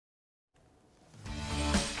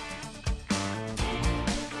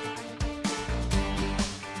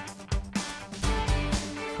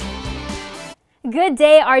Good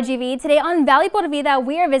day, RGV. Today on Valley Por Vida,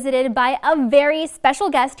 we are visited by a very special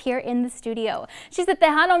guest here in the studio. She's a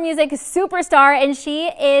Tejano music superstar, and she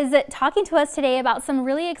is talking to us today about some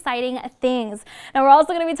really exciting things. Now, we're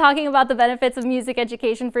also going to be talking about the benefits of music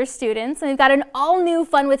education for students, and we've got an all-new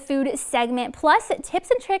Fun with Food segment, plus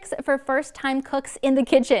tips and tricks for first-time cooks in the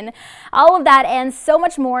kitchen. All of that and so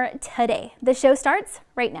much more today. The show starts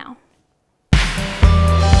right now.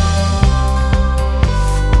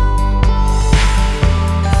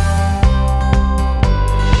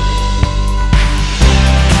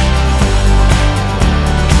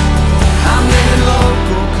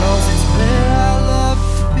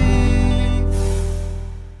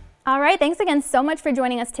 All right, thanks again so much for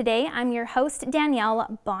joining us today. I'm your host,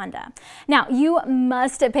 Danielle Banda. Now, you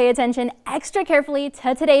must pay attention extra carefully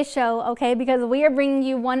to today's show, okay, because we are bringing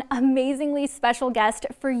you one amazingly special guest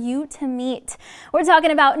for you to meet. We're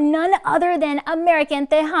talking about none other than American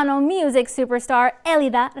Tejano music superstar,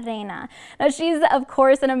 Elida Reyna. Now, she's, of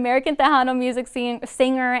course, an American Tejano music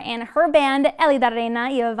singer, and her band, Elida Reyna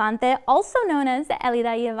y Avante, also known as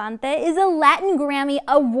Elida y Avante, is a Latin Grammy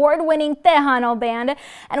Award-winning Tejano band,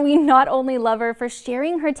 and we not only love her for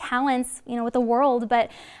sharing her talents, with the world,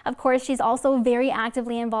 but of course she's also very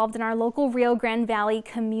actively involved in our local Rio Grande Valley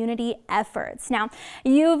community efforts. Now,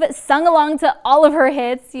 you've sung along to all of her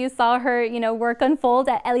hits. You saw her, work unfold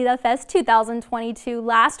at Elida Fest 2022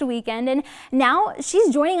 last weekend, and now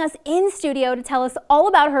she's joining us in studio to tell us all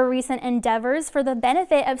about her recent endeavors for the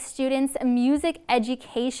benefit of students' music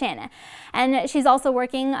education. And she's also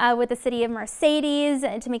working with the city of Mercedes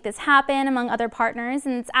to make this happen, among other partners.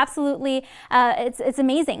 And it's absolutely, it's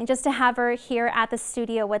amazing just to have her here at the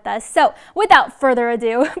studio with us. So without further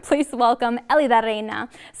ado, please welcome Elida Reyna.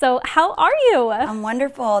 So how are you? I'm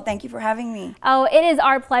wonderful. Thank you for having me. Oh, it is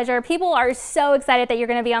our pleasure. People are so excited that you're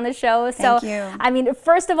going to be on the show. Thank you. I mean,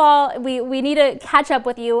 first of all, we need to catch up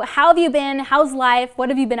with you. How have you been? How's life? What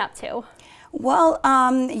have you been up to? Well,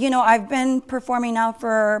 I've been performing now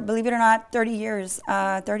for, believe it or not, 30 years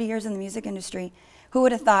in the music industry. Who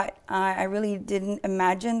would have thought? I really didn't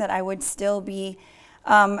imagine that I would still be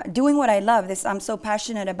doing what I love. I'm so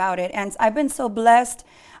passionate about it. And I've been so blessed.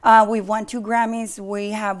 We've won 2 Grammys.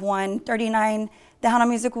 We have won 39 Tejano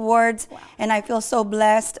Music Awards. Wow. And I feel so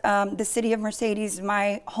blessed. The city of Mercedes,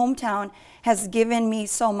 my hometown, has given me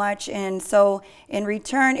so much, and so in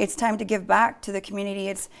return, it's time to give back to the community.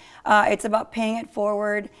 It's about paying it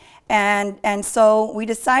forward, and so we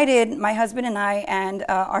decided, my husband and I, and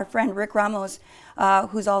our friend Rick Ramos,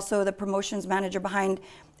 who's also the promotions manager behind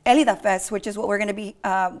Elida Fest, which is what we're going to be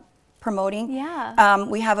promoting. Yeah.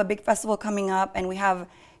 We have a big festival coming up, and we have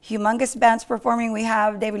humongous bands performing. We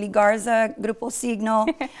have David Lee Garza, Grupo Signo,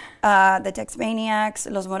 the Tex Maniacs,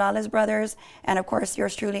 Los Morales Brothers, and of course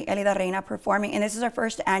yours truly, Elida Reyna, performing. And this is our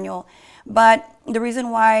first annual. But the reason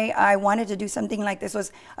why I wanted to do something like this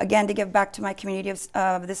was, again, to give back to my community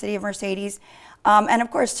of the city of Mercedes. And of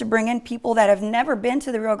course, to bring in people that have never been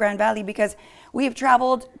to the Rio Grande Valley, because we've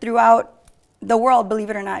traveled throughout the world, believe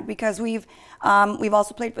it or not, because we've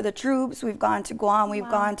also played for the troops. We've gone to Guam, we've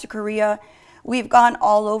gone to Korea. We've gone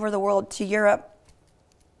all over the world, to Europe,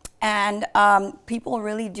 and people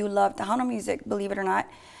really do love Tejano music, believe it or not.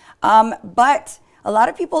 But a lot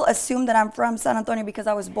of people assume that I'm from San Antonio because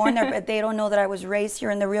I was born there, but they don't know that I was raised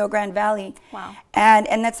here in the Rio Grande Valley. Wow.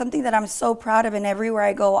 And that's something that I'm so proud of, and everywhere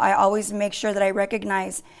I go, I always make sure that I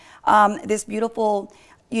recognize this beautiful,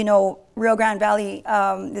 Rio Grande Valley,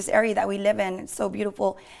 this area that we live in. It's so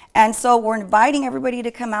beautiful. And so we're inviting everybody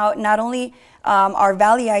to come out, not only our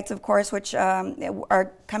Valleyites, of course, which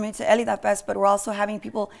are coming to Elida Fest, but we're also having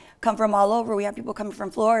people come from all over. We have people coming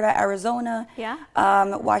from Florida, Arizona,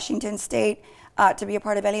 Washington State, to be a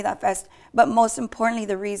part of Elida Fest. But most importantly,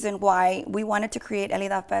 the reason why we wanted to create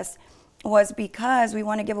Elida Fest was because we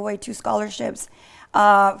want to give away 2 scholarships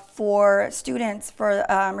for students for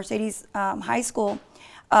Mercedes High School.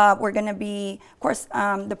 We're going to be, of course,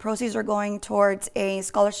 the proceeds are going towards a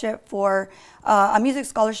scholarship for a music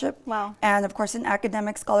scholarship. Wow. And of course, an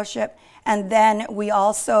academic scholarship. And then we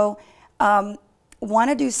also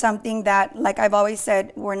want to do something that, like I've always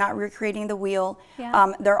said, we're not recreating the wheel.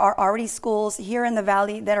 Yeah. There are already schools here in the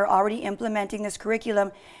Valley that are already implementing this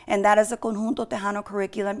curriculum, and that is a Conjunto Tejano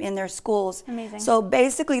curriculum in their schools. Amazing. So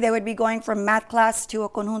basically, they would be going from math class to a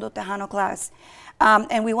Conjunto Tejano class.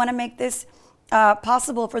 And we want to make this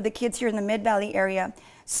possible for the kids here in the Mid-Valley area.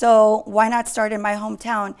 So why not start in my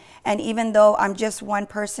hometown? And even though I'm just one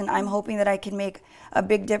person, I'm hoping that I can make a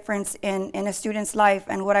big difference in a student's life.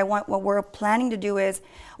 And what we're planning to do is,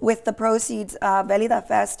 with the proceeds of Elida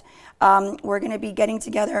Fest, we're going to be getting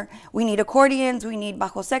together. We need accordions, we need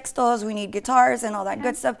bajo sextos, we need guitars and all that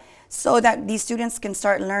good stuff, so that these students can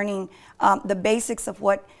start learning the basics of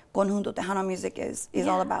what Conjunto Tejano music is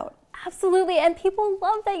all about. Absolutely, and people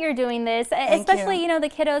love that you're doing this, especially, you know, the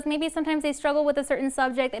kiddos. Maybe sometimes they struggle with a certain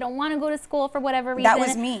subject. They don't want to go to school for whatever reason. That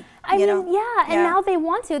was me. I mean, and now they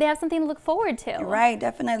want to. They have something to look forward to. Right,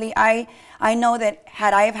 definitely. I know that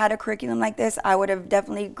had I have had a curriculum like this, I would have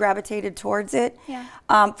definitely gravitated towards it.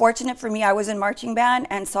 Fortunate for me, I was in marching band,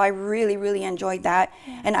 and so I really, really enjoyed that.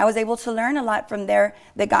 And I was able to learn a lot from there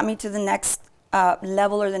that got me to the next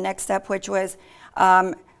level, or the next step, which was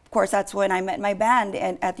of course, that's when I met my band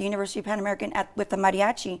at the University of Pan American with the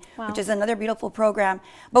mariachi, which is another beautiful program.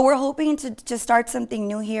 But we're hoping to start something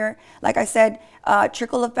new here. Like I said,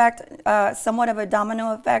 trickle effect, somewhat of a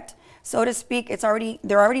domino effect, so to speak.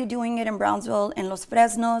 They're already doing it in Brownsville, in Los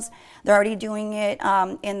Fresnos. They're already doing it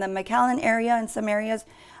in the McAllen area, in some areas,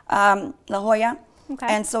 La Jolla.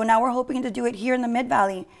 And so now we're hoping to do it here in the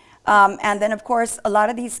Mid-Valley. And then, of course, a lot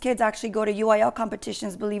of these kids actually go to UIL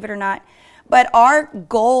competitions, believe it or not. But our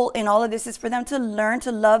goal in all of this is for them to learn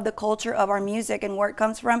to love the culture of our music and where it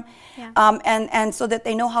comes from, and so that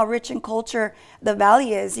they know how rich in culture the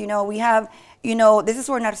Valley is. You know, we have, you know, this is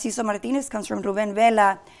where Narciso Martinez comes from, Rubén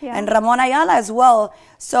Vela, and Ramón Ayala as well.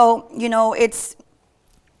 So, you know, it's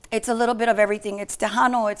a little bit of everything. It's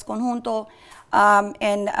Tejano, it's Conjunto,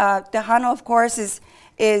 and Tejano, of course,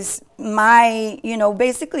 is my, you know,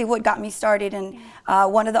 basically what got me started. And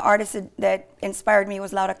one of the artists that inspired me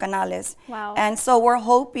was Laura Canales. And so we're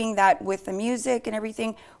hoping that with the music and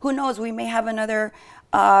everything, who knows, we may have another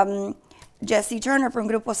Jesse Turner from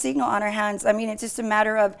Grupo Signo on our hands. I mean, it's just a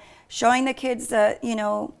matter of showing the kids, you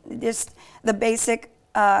know, just the basics,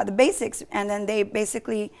 and then they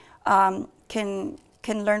basically can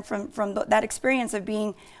learn from that experience of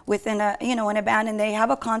being within a, you know, in a band, and they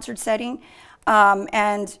have a concert setting.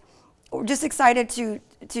 And we're just excited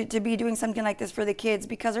to be doing something like this for the kids,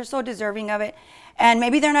 because they're so deserving of it. And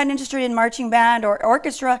maybe they're not interested in marching band or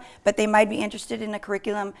orchestra, but they might be interested in a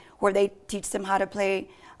curriculum where they teach them how to play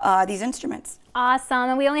these instruments. Awesome.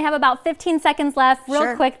 And we only have about 15 seconds left.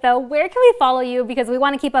 Real quick, though, where can we follow you? Because we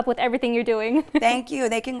want to keep up with everything you're doing. Thank you.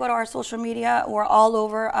 They can go to our social media. We're all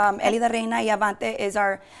over. Elida Reyna y Avante is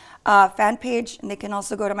our fan page, and they can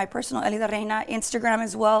also go to my personal Elida Reyna Instagram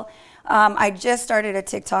as well. I just started a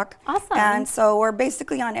TikTok. Awesome. And so we're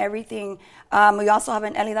basically on everything. We also have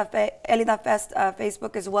an Elida Fest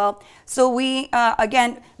Facebook as well. So we,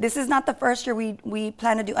 again, this is not the first year we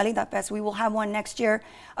plan to do Elida Fest. We will have one next year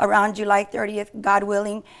around July 30th, God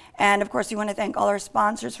willing. And of course, we want to thank all our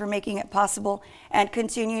sponsors for making it possible, and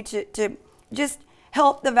continue to just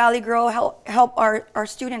help the Valley grow, help our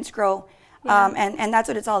students grow. And that's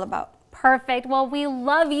what it's all about. Perfect. Well, we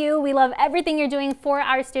love you. We love everything you're doing for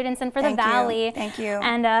our students and for the Valley. Thank you.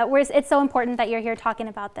 And it's so important that you're here talking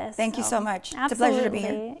about this. Thank you so much. Absolutely. It's a pleasure to be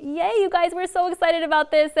here. Yay, you guys. We're so excited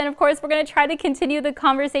about this. And of course, we're going to try to continue the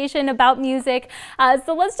conversation about music.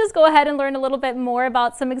 So let's just go ahead and learn a little bit more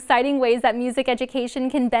about some exciting ways that music education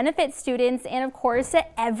can benefit students and, of course,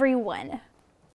 everyone.